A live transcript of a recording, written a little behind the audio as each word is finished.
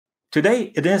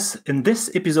Today, in this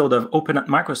episode of Open at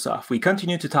Microsoft, we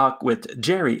continue to talk with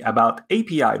Jerry about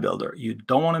API Builder. You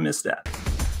don't want to miss that.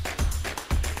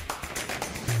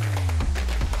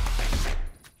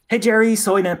 Hey, Jerry.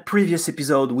 So in a previous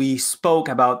episode, we spoke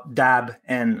about DAB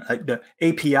and the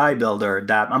API Builder,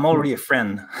 DAB. I'm already a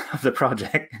friend of the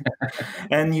project.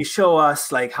 And you show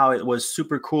us like how it was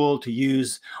super cool to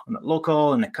use on the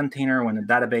local and the container when the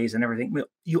database and everything.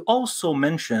 You also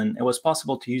mentioned it was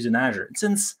possible to use in Azure. And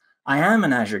since I am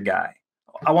an Azure guy,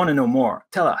 I want to know more.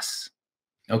 Tell us.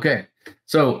 Okay.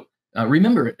 So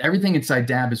remember, everything inside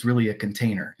DAB is really a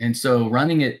container. And so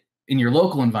running it in your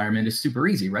local environment is super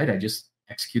easy, right? I just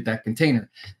execute that container.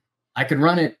 I could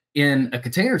run it in a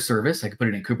container service. I could put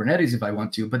it in Kubernetes if I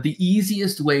want to, but the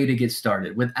easiest way to get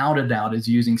started, without a doubt, is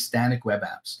using static web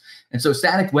apps. And so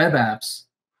static web apps,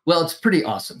 well, it's pretty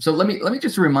awesome. So let me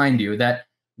just remind you that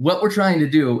what we're trying to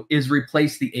do is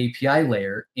replace the API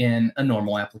layer in a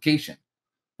normal application.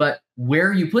 But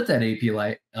where you put that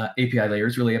API layer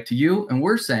is really up to you. And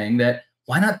we're saying that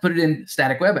why not put it in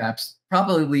static web apps,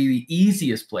 probably the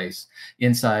easiest place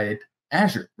inside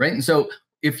Azure, right? And so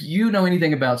if you know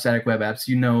anything about static web apps,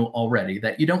 you know already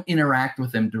that you don't interact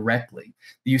with them directly.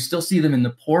 You still see them in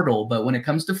the portal, but when it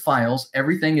comes to files,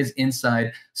 everything is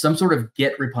inside some sort of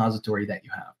Git repository that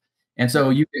you have. And so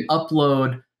you can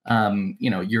upload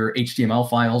your HTML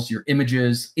files, your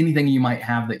images, anything you might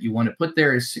have that you want to put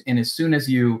there. And as soon as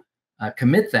you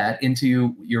commit that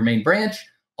into your main branch,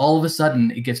 all of a sudden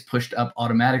it gets pushed up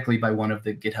automatically by one of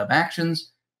the GitHub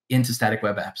actions into static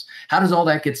web apps. How does all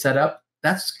that get set up?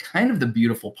 That's kind of the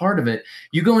beautiful part of it.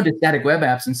 You go into static web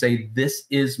apps and say, this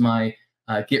is my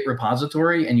Git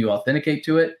repository, and you authenticate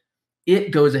to it. It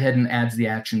goes ahead and adds the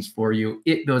actions for you.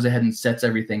 It goes ahead and sets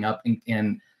everything up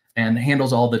and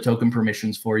handles all the token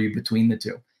permissions for you between the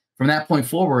two. From that point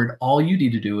forward, all you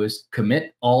need to do is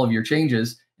commit all of your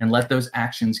changes and let those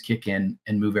actions kick in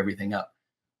and move everything up.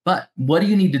 But what do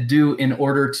you need to do in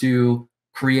order to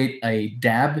create a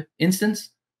DAB instance?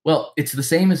 Well, it's the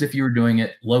same as if you were doing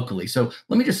it locally. So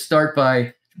let me just start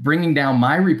by bringing down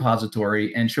my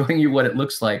repository and showing you what it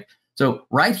looks like. So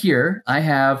right here, I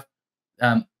have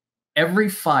every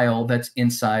file that's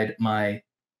inside my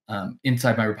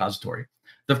repository.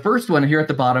 The first one here at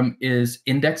the bottom is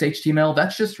index.html.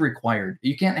 That's just required.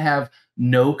 You can't have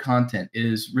no content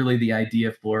is really the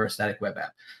idea for a static web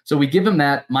app. So we give them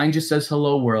that. Mine just says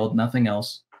hello world, nothing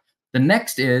else. The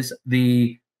next is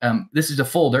this is a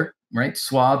folder, right?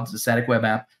 Swab, the static web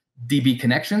app, DB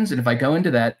connections. And if I go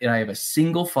into that, I have a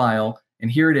single file, and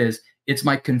here it is. It's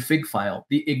my config file,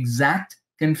 the exact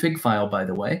config file, by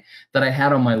the way, that I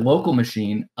had on my local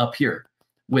machine up here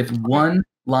with one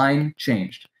line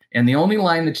changed. And the only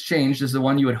line that's changed is the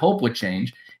one you would hope would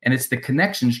change, and it's the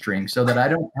connection string, so that I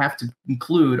don't have to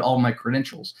include all my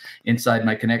credentials inside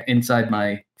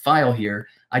my file here.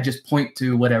 I just point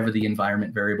to whatever the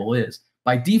environment variable is.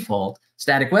 By default,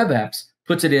 static web apps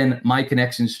puts it in my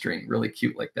connection string, really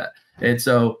cute like that. And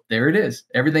so there it is.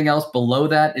 Everything else below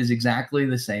that is exactly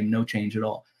the same, no change at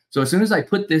all. So as soon as I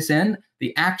put this in,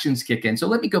 the actions kick in. So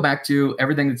let me go back to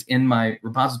everything that's in my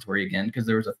repository again, because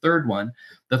there was a third one.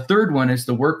 The third one is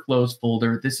the workflows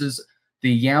folder. This is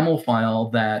the YAML file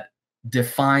that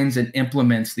defines and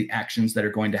implements the actions that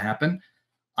are going to happen.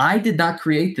 I did not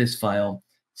create this file.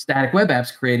 Static web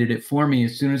apps created it for me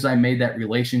as soon as I made that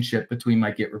relationship between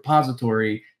my Git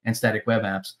repository and static web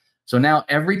apps. So now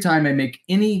every time I make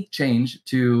any change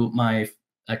to my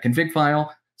config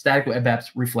file, static web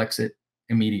apps reflects it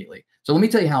immediately. So let me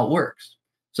tell you how it works.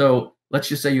 So let's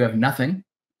just say you have nothing,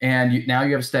 and now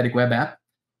you have a static web app.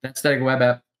 That static web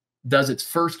app does its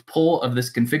first pull of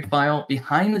this config file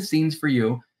behind the scenes for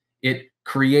you. It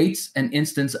creates an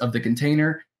instance of the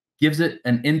container, gives it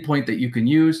an endpoint that you can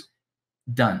use.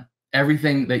 Done.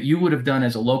 Everything that you would have done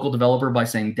as a local developer by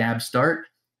saying dab start,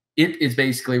 it is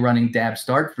basically running dab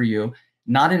start for you,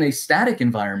 not in a static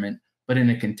environment, but in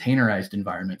a containerized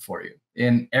environment for you.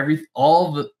 And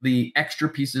all the extra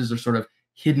pieces are sort of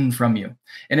hidden from you.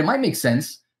 And it might make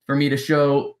sense for me to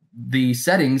show the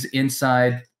settings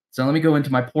inside. So let me go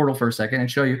into my portal for a second and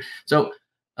show you. So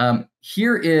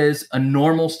here is a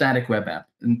normal static web app.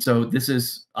 And so this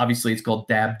is, obviously it's called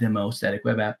DAB demo static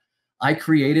web app. I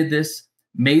created this,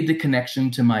 made the connection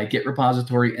to my Git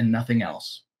repository, and nothing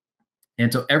else.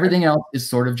 And so everything else is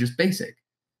sort of just basic.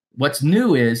 What's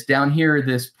new is down here,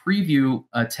 this preview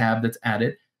tab that's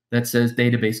added that says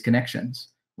database connections.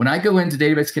 When I go into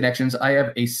database connections, I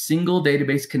have a single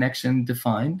database connection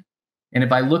defined. And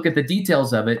if I look at the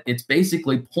details of it, it's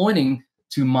basically pointing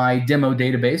to my demo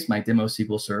database, my demo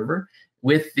SQL server,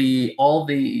 with all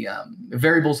the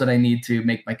variables that I need to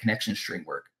make my connection string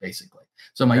work, basically.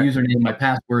 So my username, my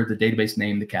password, the database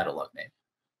name, the catalog name.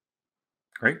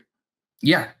 Great.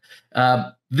 Yeah.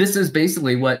 This is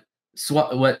basically what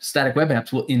static web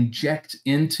apps will inject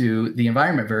into the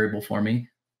environment variable for me.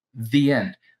 The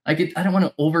end. I don't want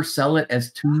to oversell it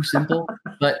as too simple,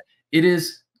 but it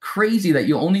is crazy that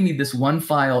you only need this one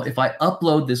file. If I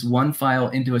upload this one file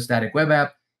into a static web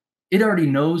app, it already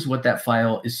knows what that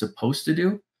file is supposed to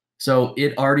do. So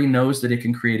it already knows that it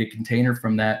can create a container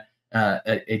from that,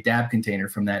 a DAB container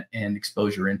from that, and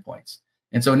exposure endpoints.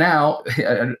 And so now,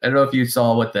 I don't know if you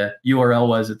saw what the URL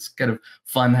was. It's kind of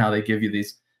fun how they give you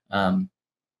these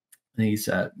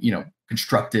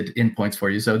constructed endpoints for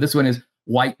you. So this one is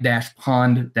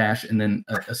white-pond- and then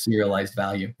a serialized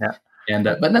value. Yeah. And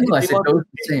but nonetheless, it goes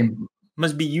the same.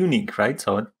 Must be unique, right?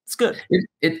 So it's good.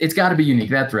 It's got to be unique.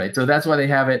 That's right. So that's why they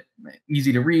have it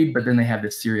easy to read, but then they have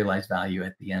this serialized value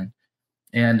at the end.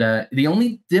 And the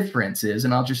only difference is,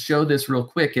 and I'll just show this real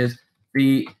quick, is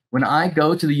when I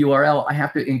go to the URL, I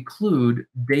have to include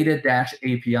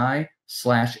data-API/API.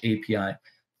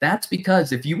 That's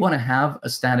because if you want to have a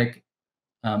static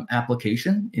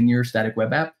application in your static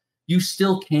web app, you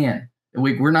still can.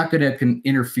 We're not going to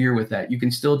interfere with that. You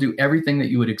can still do everything that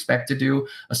you would expect to do,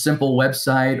 a simple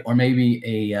website or maybe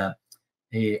a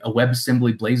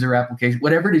WebAssembly Blazor application,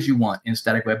 whatever it is you want in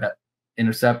static web app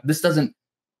intercept. This doesn't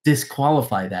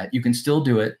disqualify that. You can still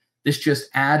do it. This just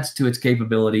adds to its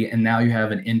capability, and now you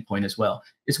have an endpoint as well.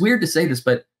 It's weird to say this,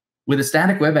 but with a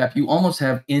static web app, you almost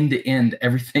have end-to-end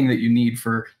everything that you need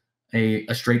for a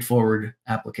straightforward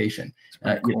application.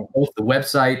 Cool. Both the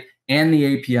website and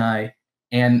the API,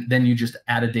 and then you just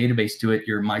add a database to it,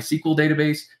 your MySQL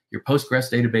database, your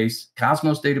Postgres database,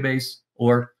 Cosmos database,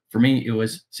 or for me, it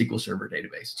was SQL Server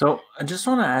database. So I just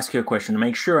want to ask you a question to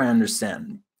make sure I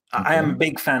understand. Okay. I am a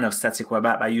big fan of static web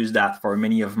app. I use that for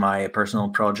many of my personal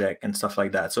projects and stuff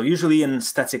like that. So usually in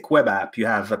static web app, you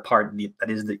have a part that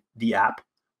is the app,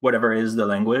 whatever is the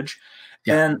language.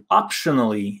 Yeah. And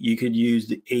optionally, you could use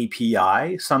the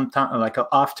API. Sometimes, like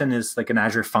often is like an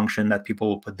Azure function that people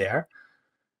will put there.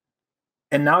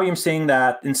 And now you're saying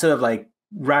that instead of like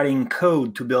writing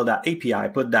code to build that API,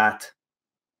 put that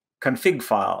config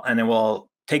file, and it will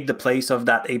take the place of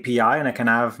that API, and I can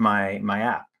have my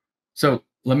app. So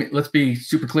let's be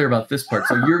super clear about this part.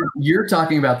 So you're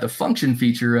talking about the function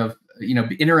feature of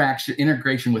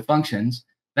integration with functions.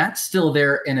 That's still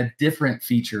there in a different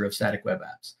feature of static web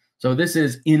apps. So this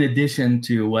is in addition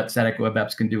to what static web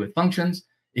apps can do with functions.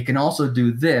 It can also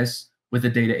do this with a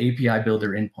data API builder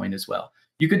endpoint as well.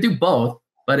 You could do both,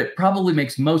 but it probably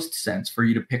makes most sense for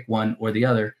you to pick one or the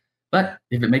other. But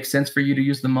if it makes sense for you to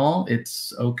use them all,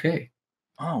 it's okay.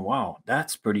 Oh, wow.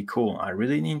 That's pretty cool. I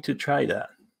really need to try that.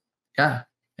 Yeah.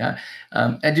 Yeah.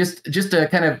 And just to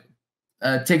kind of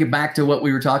take it back to what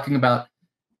we were talking about,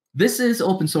 this is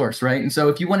open source, right? And so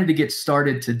if you wanted to get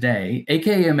started today,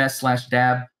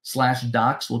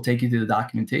 AKMS/DAB/docs will take you to the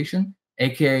documentation.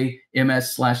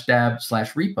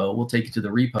 AKMS/DAB/repo will take you to the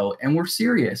repo. And we're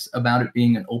serious about it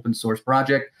being an open source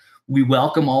project. We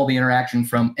welcome all the interaction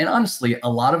from, and honestly, a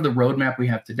lot of the roadmap we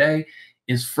have today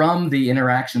is from the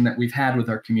interaction that we've had with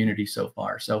our community so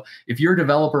far. So if you're a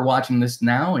developer watching this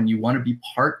now and you want to be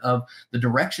part of the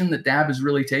direction that DAB is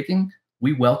really taking,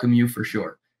 we welcome you for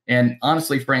sure. And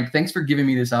honestly, Frank, thanks for giving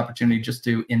me this opportunity just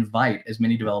to invite as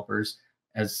many developers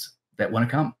as that want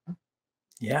to come.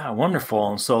 Yeah,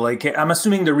 wonderful. So like, I'm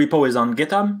assuming the repo is on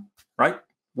GitHub, right?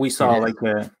 We saw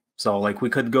so like we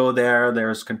could go there.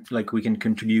 There's like we can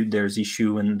contribute. There's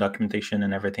issue and documentation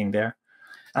and everything there.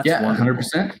 That's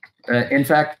 100%. In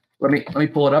fact, let me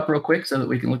pull it up real quick so that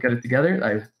we can look at it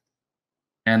together.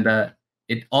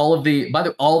 All the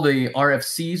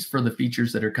RFCs for the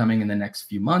features that are coming in the next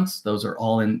few months. Those are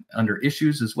all under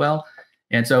issues as well.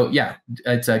 And so yeah,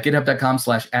 it's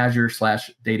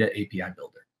github.com/Azure/data API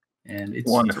builder, and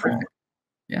it's wonderful.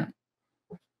 Yeah,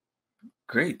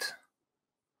 great.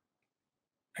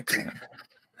 Excellent.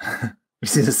 You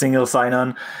see the single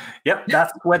sign-on. Yep,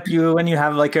 that's what when you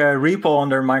have like a repo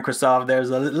under Microsoft, there's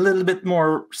a little bit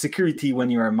more security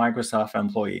when you're a Microsoft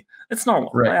employee. It's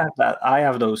normal. Right. I have that. I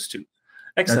have those too.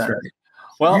 Excellent. That's right.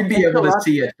 Well, you'd be able to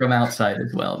see it from outside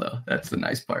as well, though. That's the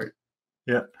nice part.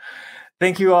 Yeah.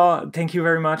 Thank you all. Thank you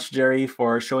very much, Jerry,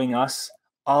 for showing us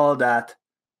all that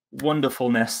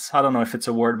wonderfulness. I don't know if it's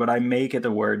a word, but I make it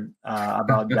a word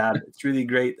about that. It's really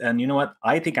great. And you know what?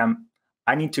 I think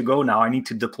I need to go now. I need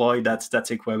to deploy that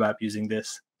static web app using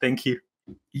this. Thank you.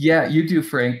 Yeah, you do,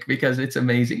 Frank, because it's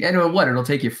amazing. And it'll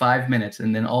take you 5 minutes,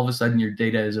 and then all of a sudden your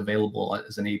data is available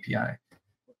as an API.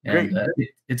 And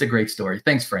it's a great story.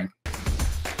 Thanks, Frank.